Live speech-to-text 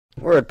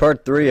We're at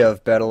part 3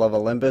 of Battle of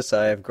Olympus.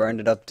 I have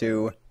grinded up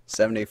to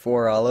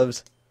 74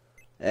 olives,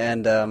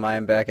 and I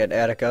am back at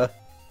Attica.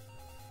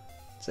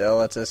 So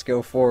let's just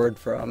go forward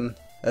from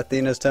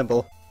Athena's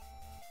temple.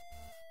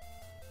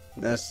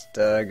 This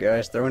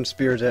guy's throwing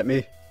spears at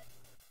me.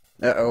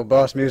 Uh-oh,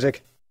 boss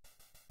music.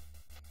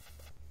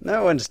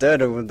 No,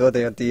 instead of what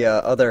the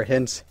other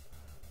hints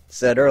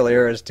said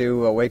earlier is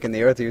to awaken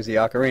the earth, use the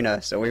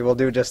ocarina, so we will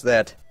do just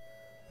that.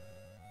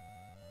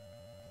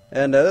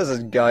 And this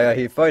is Gaia.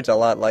 He fights a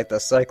lot like the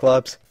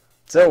Cyclops.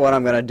 So what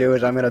I'm going to do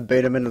is I'm going to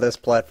bait him into this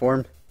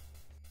platform.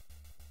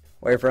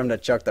 Wait for him to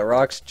chuck the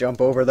rocks, jump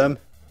over them,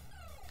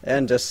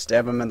 and just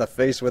stab him in the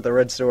face with the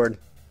red sword.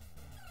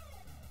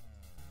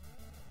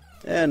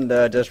 And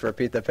just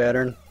repeat the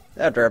pattern.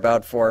 After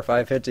about 4 or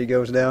 5 hits he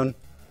goes down.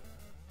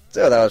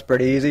 So that was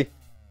pretty easy.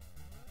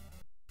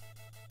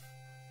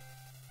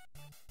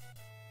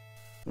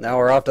 Now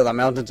we're off to the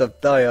mountains of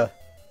Phthia.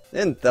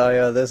 In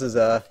Phthia, this is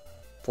a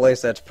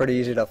place that's pretty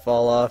easy to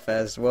fall off,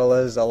 as well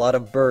as a lot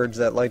of birds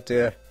that like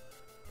to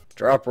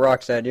drop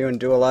rocks at you and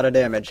do a lot of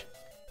damage.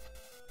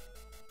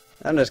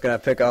 I'm just gonna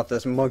pick off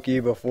this monkey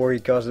before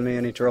he causes me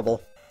any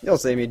trouble. You'll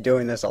see me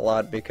doing this a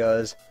lot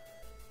because,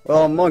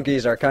 well,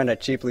 monkeys are kinda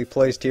cheaply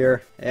placed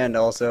here, and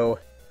also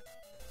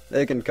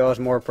they can cause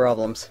more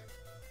problems.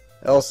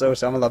 Also,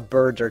 some of the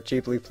birds are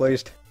cheaply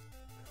placed.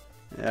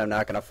 I'm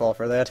not gonna fall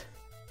for that.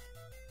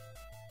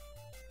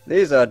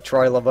 These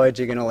trilobites,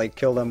 you can only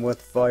kill them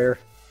with fire,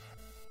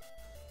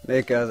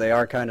 because they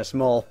are kinda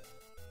small.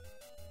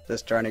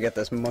 Just trying to get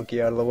this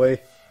monkey out of the way.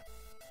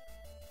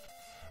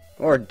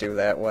 Or do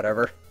that,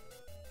 whatever.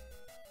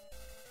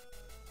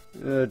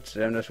 I'm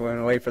just going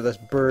to wait for this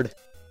bird.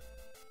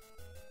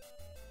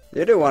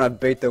 You do want to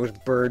bait those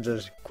birds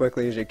as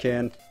quickly as you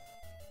can.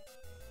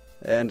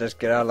 And just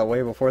get out of the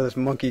way before this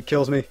monkey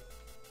kills me.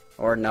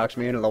 Or knocks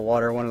me into the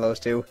water, one of those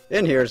two.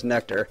 In here is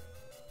Nectar.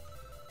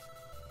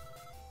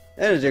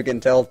 And as you can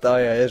tell,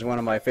 Phthia is one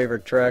of my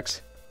favorite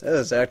tracks. This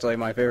is actually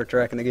my favorite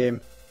track in the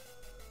game.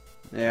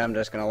 Yeah, I'm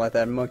just gonna let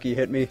that monkey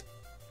hit me.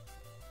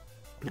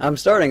 I'm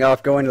starting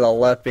off going to the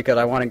left because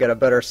I want to get a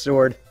better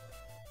sword.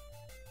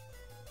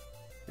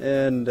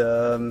 And,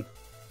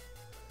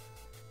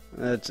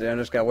 let's see, I'm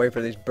just gonna wait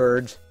for these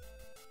birds.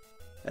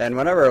 And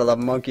whenever the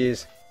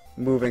monkey's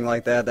moving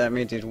like that, that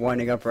means he's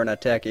winding up for an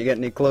attack. You get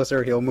any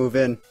closer, he'll move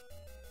in.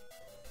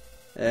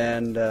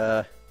 And,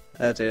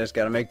 that's it, just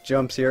gotta make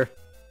jumps here.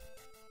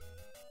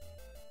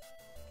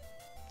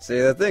 See,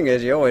 the thing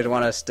is, you always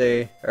want to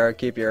stay, or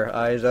keep your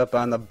eyes up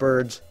on the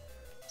birds,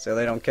 so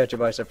they don't catch you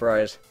by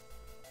surprise.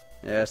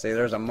 Yeah, see,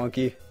 there's a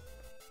monkey.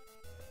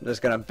 I'm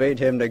just gonna bait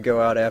him to go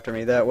out after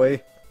me that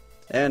way,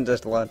 and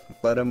just let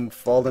him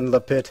fall into the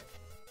pit.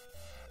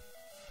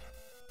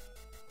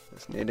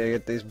 Just need to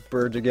get these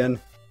birds again.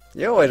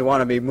 You always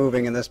want to be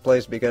moving in this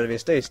place, because if you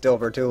stay still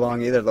for too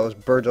long, either those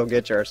birds will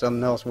get you, or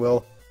something else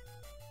will.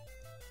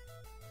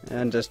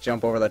 And just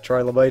jump over the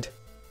trilobite.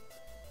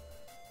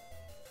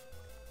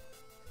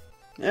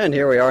 And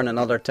here we are in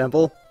another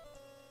temple.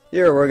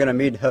 Here we're gonna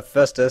meet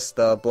Hephaestus,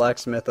 the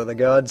blacksmith of the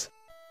gods.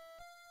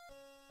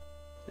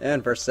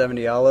 And for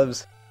 70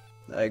 olives,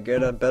 I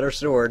get a better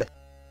sword.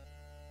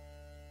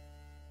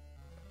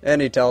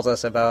 And he tells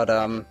us about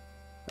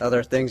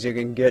other things you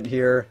can get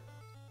here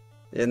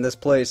in this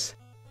place.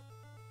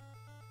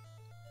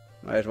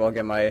 Might as well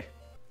get my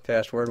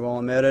password while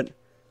I'm at it.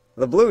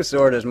 The blue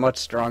sword is much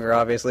stronger,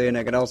 obviously, and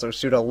it can also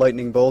shoot a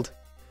lightning bolt,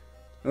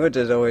 which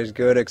is always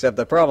good, except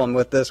the problem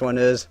with this one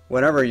is,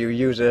 whenever you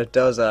use it, it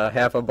does a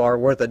half a bar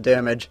worth of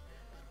damage.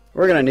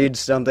 We're gonna need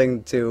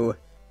something to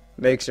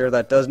make sure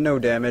that does no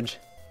damage.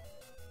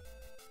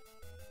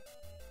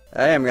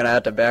 I am gonna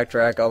have to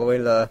backtrack all the way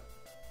to the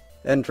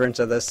entrance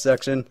of this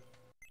section.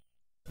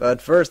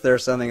 But first,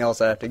 there's something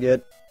else I have to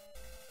get.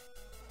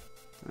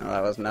 Oh,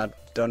 that was not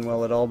done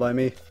well at all by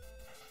me.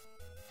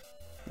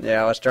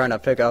 Yeah, I was trying to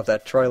pick off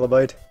that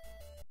trilobite.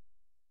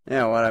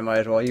 Yeah, what, I might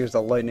as well use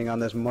the lightning on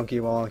this monkey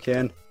while I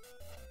can.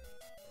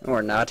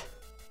 Or not.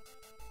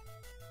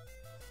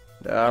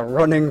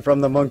 Running from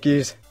the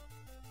monkeys.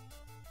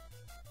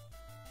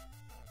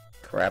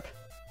 Crap.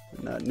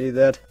 Did not need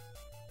that.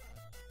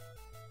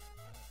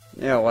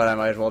 Yeah, what, I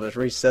might as well just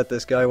reset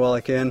this guy while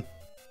I can.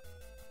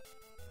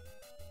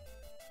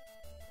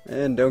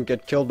 And don't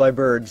get killed by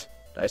birds.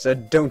 I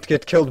said don't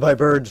get killed by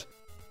birds.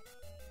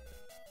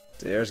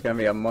 See, there's gonna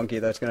be a monkey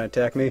that's gonna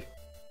attack me.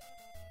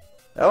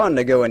 I wanted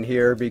to go in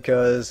here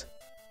because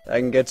I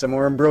can get some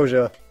more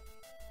ambrosia.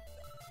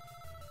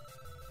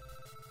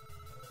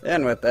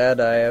 And with that,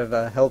 I have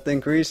a health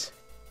increase,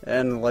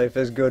 and life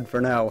is good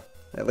for now.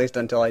 At least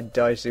until I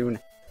die soon.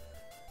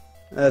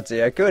 Let's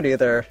see, I could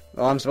either...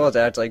 Well, I'm supposed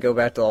to actually go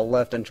back to the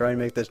left and try and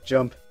make this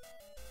jump.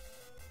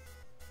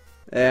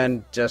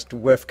 And just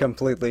whiff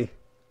completely.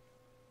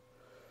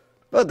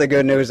 But the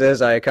good news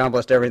is I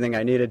accomplished everything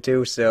I needed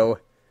to, so...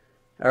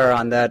 Or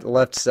on that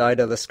left side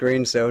of the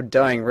screen, so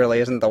dying really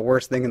isn't the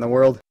worst thing in the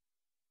world.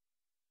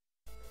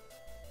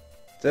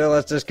 So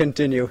let's just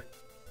continue.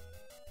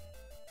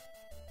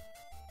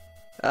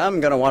 I'm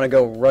gonna want to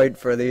go right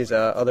for these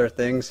other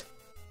things.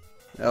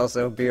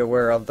 Also be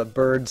aware of the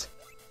birds.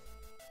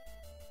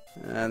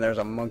 And there's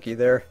a monkey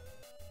there.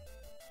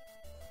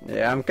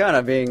 Yeah, I'm kind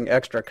of being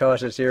extra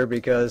cautious here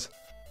because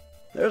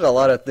there's a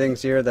lot of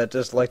things here that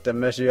just like to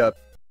mess you up.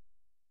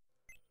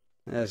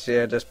 See,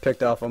 I just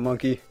picked off a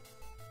monkey.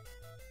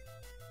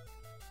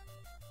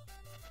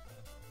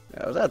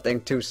 Was that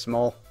thing too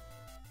small?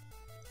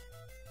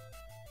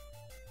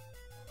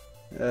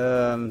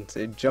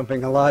 See,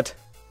 jumping a lot.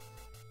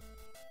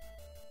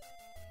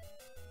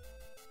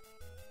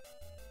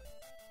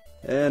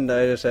 And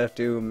I just have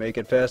to make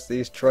it past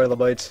these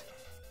trilobites.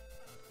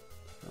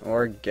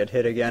 Or get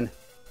hit again.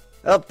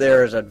 Up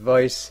there is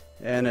advice,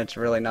 and it's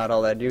really not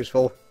all that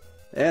useful.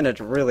 And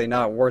it's really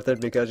not worth it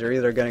because you're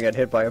either going to get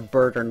hit by a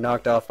bird or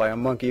knocked off by a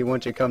monkey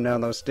once you come down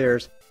those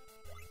stairs.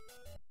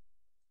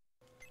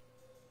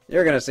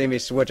 You're going to see me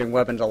switching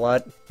weapons a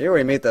lot. Here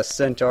we meet the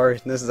centaur.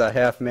 This is a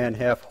half-man,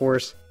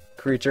 half-horse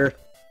creature.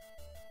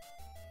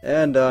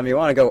 And you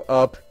want to go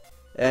up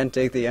and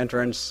take the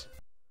entrance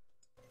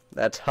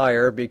that's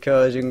higher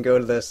because you can go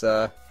to this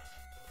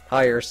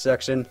higher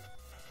section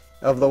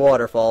of the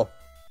waterfall.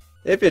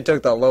 If you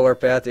took the lower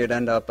path, you'd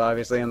end up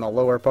obviously in the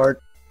lower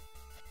part.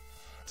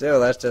 So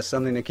that's just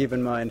something to keep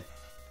in mind.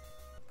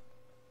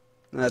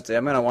 Let's see,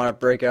 I'm going to want to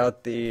break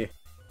out the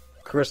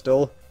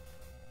crystal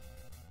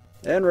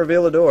and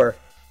reveal a door.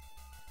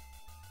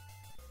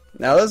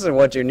 Now this is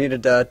what you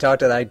needed to talk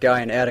to that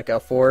guy in Attica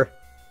for,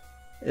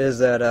 is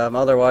that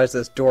otherwise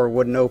this door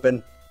wouldn't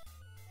open.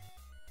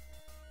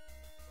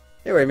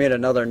 Here we meet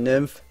another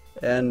nymph,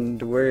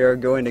 and we are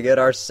going to get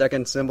our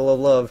second symbol of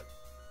love.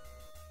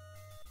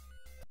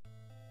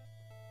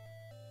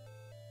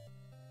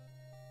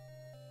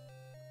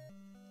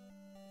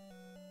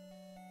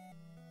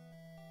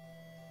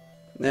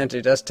 And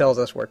she just tells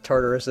us where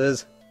Tartarus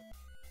is.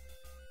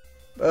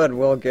 But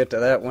we'll get to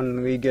that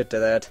when we get to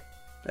that,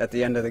 at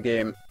the end of the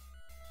game.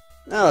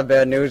 Now the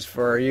bad news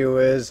for you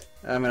is,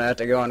 I'm going to have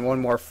to go on one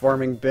more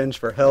farming binge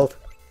for health.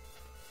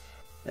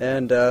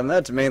 And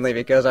that's mainly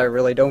because I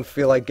really don't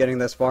feel like getting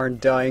this far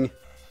and dying.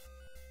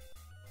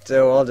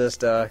 So I'll just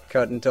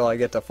cut until I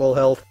get to full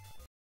health.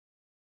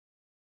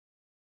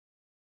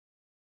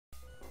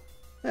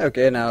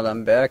 Okay, now that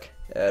I'm back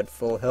at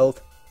full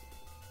health,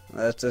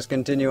 let's just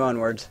continue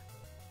onwards.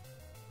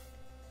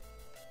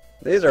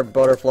 These are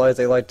butterflies.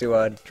 They like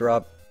to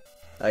drop,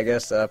 I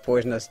guess,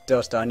 poisonous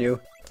dust on you.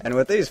 And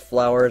with these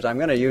flowers, I'm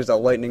going to use a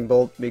lightning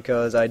bolt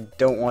because I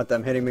don't want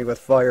them hitting me with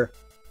fire.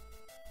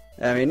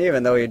 I mean,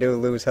 even though you do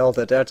lose health,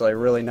 it's actually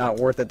really not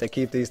worth it to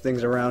keep these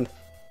things around.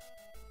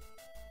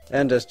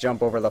 And just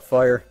jump over the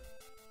fire.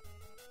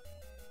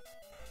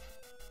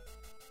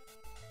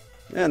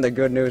 And the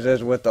good news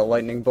is with the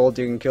lightning bolt,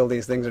 you can kill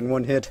these things in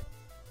one hit.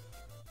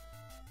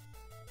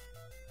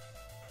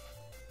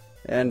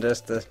 And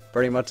just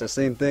pretty much the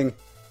same thing.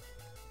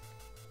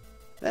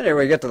 And here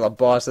we get to the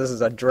boss. This is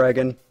a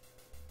dragon.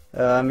 He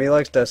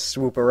likes to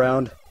swoop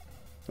around.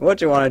 What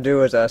you want to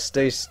do is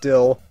stay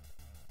still,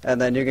 and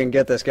then you can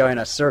get this guy in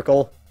a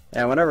circle,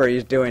 and whenever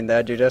he's doing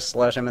that, you just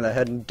slash him in the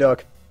head and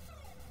duck.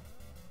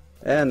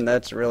 And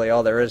that's really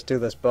all there is to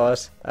this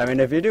boss. I mean,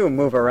 if you do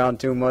move around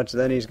too much,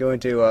 then he's going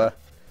to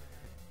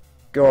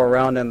go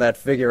around in that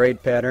figure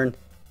 8 pattern,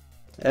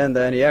 and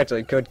then he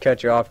actually could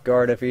catch you off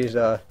guard if he's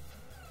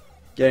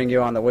getting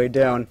you on the way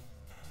down.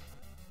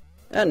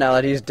 And now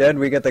that he's dead,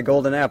 we get the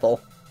golden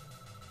apple.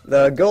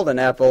 The golden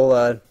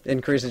apple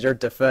increases your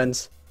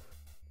defense,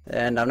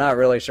 and I'm not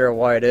really sure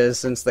why it is,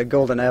 since the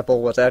golden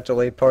apple was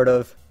actually part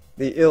of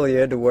the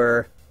Iliad,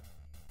 where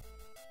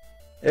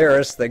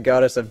Eris, the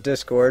goddess of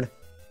discord,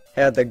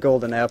 had the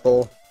golden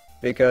apple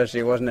because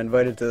she wasn't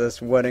invited to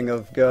this wedding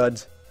of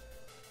gods.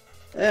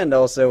 And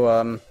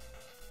also,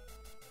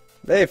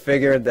 they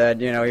figured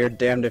that, you know, you're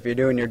damned if you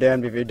do and you're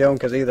damned if you don't,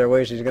 because either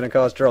way she's going to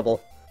cause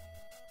trouble.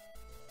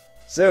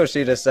 So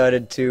she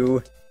decided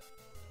to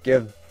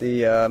give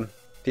the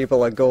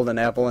people a golden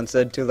apple and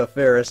said to the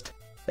fairest,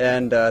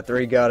 and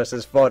 3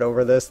 goddesses fought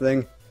over this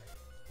thing,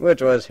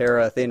 which was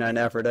Hera, Athena, and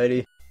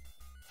Aphrodite.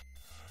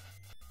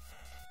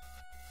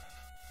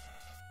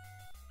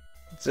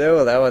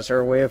 So that was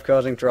her way of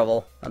causing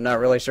trouble. I'm not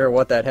really sure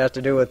what that has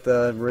to do with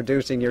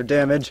reducing your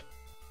damage,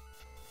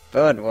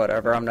 but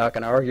whatever, I'm not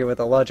going to argue with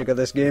the logic of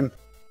this game.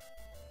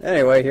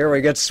 Anyway, here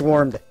we get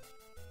swarmed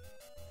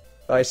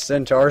by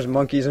centaurs,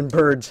 monkeys, and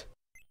birds.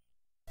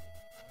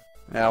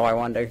 Now I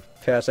wanted to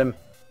pass him.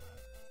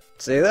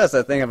 See, that's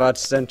the thing about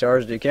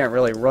centaurs, you can't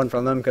really run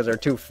from them because they're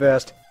too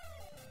fast.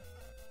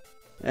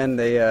 And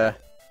they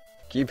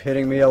keep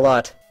hitting me a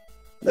lot.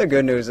 The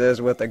good news is,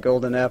 with the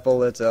golden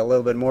apple, it's a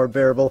little bit more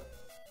bearable.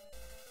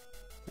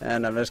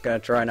 And I'm just going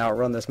to try and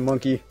outrun this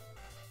monkey.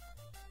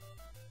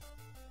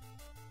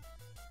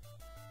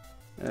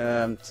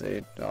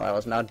 See, well, that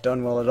was not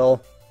done well at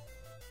all.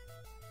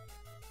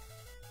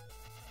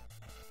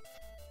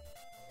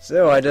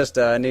 So I just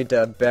need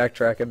to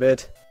backtrack a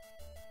bit.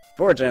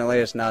 Fortunately,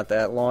 it's not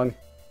that long.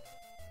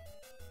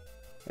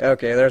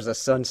 Okay, there's the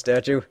sun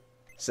statue.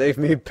 Save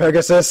me,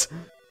 Pegasus!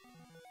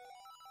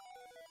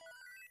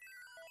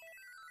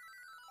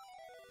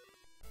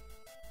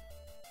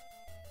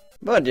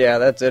 But yeah,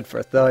 that's it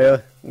for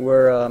Phthia.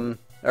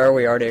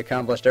 We already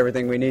accomplished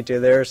everything we need to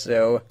there,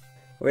 so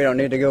we don't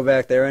need to go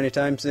back there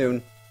anytime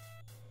soon.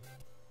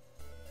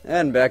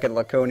 And back at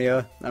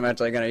Laconia, I'm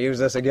actually going to use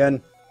this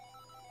again.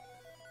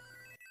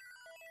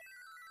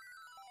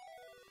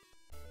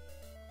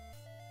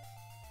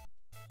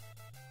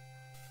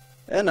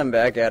 And I'm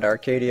back at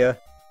Arcadia.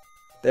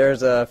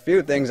 There's a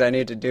few things I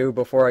need to do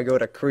before I go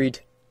to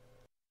Crete.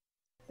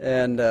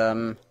 And,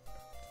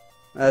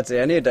 let's see,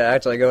 I need to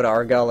actually go to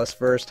Argolis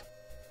first.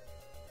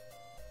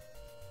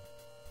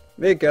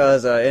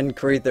 Because, in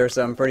Crete there's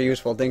some pretty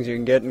useful things you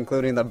can get,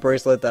 including the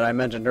bracelet that I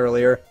mentioned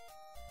earlier.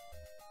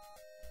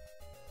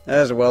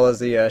 As well as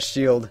the,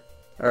 shield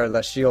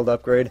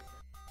upgrade.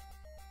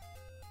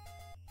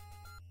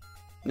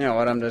 You know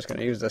what, I'm just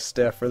gonna use the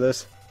staff for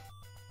this.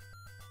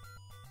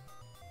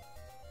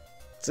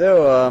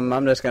 So,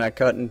 I'm just gonna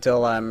cut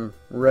until I'm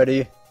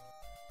ready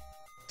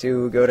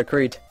to go to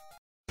Crete.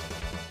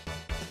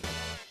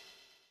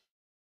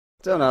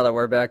 So now that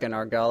we're back in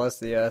Argolis,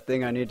 the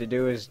thing I need to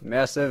do is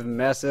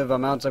massive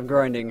amounts of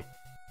grinding.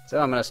 So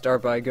I'm gonna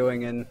start by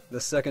going in the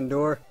second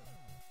door.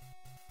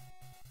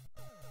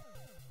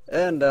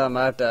 And I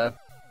have to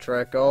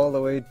trek all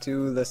the way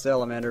to the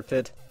salamander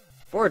pit.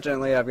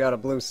 Fortunately, I've got a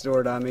blue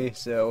sword on me,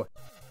 so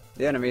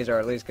the enemies are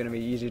at least gonna be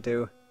easy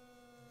to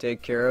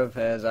take care of,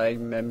 as I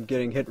am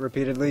getting hit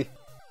repeatedly.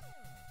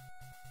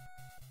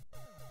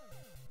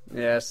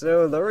 Yeah,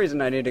 so the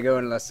reason I need to go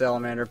into the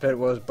salamander pit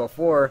was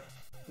before,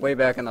 way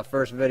back in the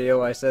first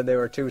video, I said they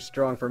were too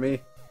strong for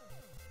me.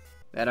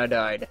 And I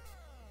died.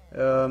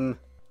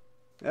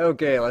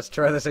 Okay, let's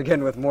try this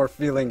again with more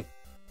feeling.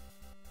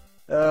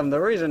 The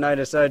reason I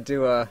decided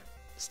to,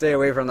 stay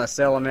away from the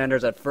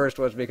salamanders at first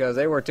was because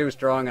they were too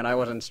strong and I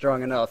wasn't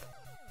strong enough.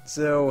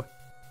 So,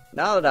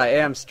 now that I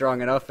am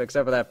strong enough,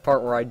 except for that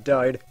part where I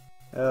died,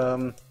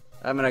 I'm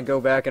gonna go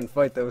back and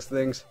fight those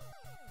things.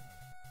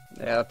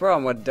 Yeah, the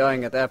problem with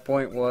dying at that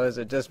point was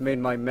it just made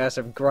my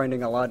massive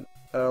grinding a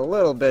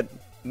little bit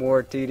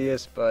more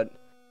tedious, but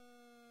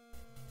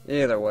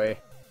either way,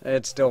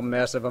 it's still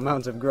massive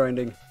amounts of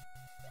grinding.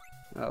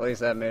 At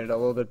least that made it a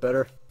little bit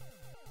better.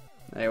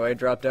 Anyway,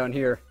 drop down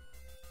here.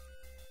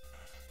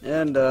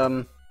 And,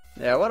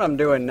 yeah, what I'm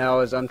doing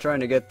now is I'm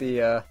trying to get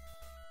the,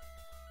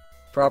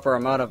 proper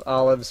amount of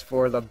olives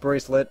for the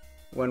bracelet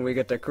when we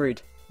get to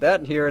Crete.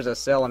 That here is a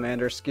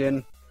salamander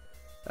skin.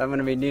 I'm going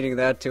to be needing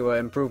that to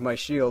improve my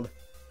shield.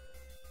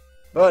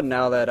 But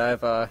now that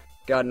I've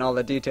gotten all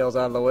the details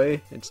out of the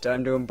way, it's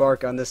time to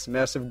embark on this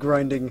massive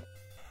grinding.